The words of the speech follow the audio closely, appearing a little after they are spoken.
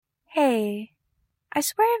Hey, I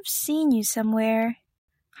swear I've seen you somewhere.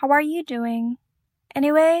 How are you doing?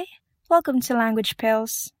 Anyway, welcome to Language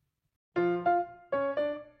Pills.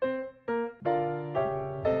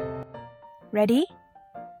 Ready?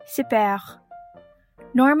 Super.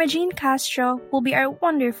 Norma Jean Castro will be our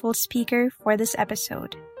wonderful speaker for this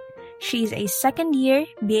episode. She is a second-year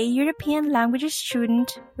BA European Languages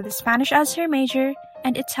student with Spanish as her major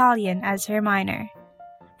and Italian as her minor.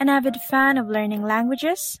 An avid fan of learning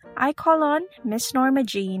languages, I call on Miss Norma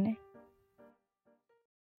Jean.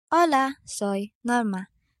 Hola, soy Norma.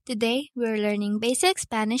 Today, we're learning basic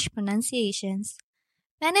Spanish pronunciations.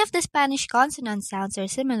 Many of the Spanish consonant sounds are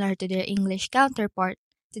similar to their English counterpart.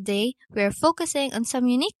 Today, we're focusing on some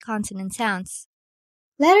unique consonant sounds.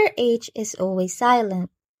 Letter H is always silent.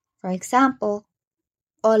 For example,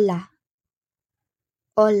 hola,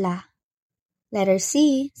 hola. Letter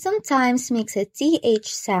C sometimes makes a TH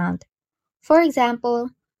sound. For example,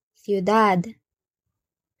 ciudad,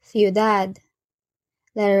 ciudad.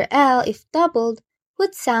 Letter L, if doubled,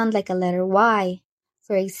 would sound like a letter Y.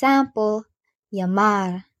 For example,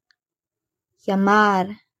 llamar,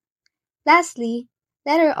 llamar. Lastly,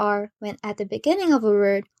 letter R, when at the beginning of a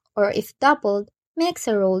word or if doubled, makes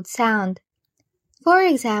a rolled sound. For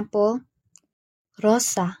example,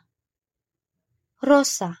 rosa,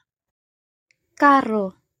 rosa.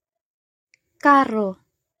 Carro, carro.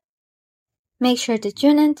 Make sure to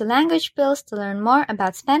tune in to Language Pills to learn more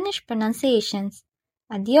about Spanish pronunciations.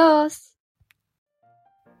 Adios!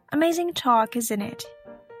 Amazing talk, isn't it?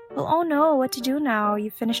 We'll all know what to do now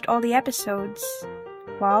you've finished all the episodes.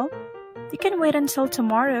 Well, you can wait until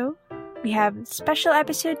tomorrow. We have special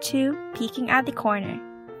episode 2 peeking at the corner.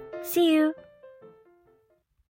 See you!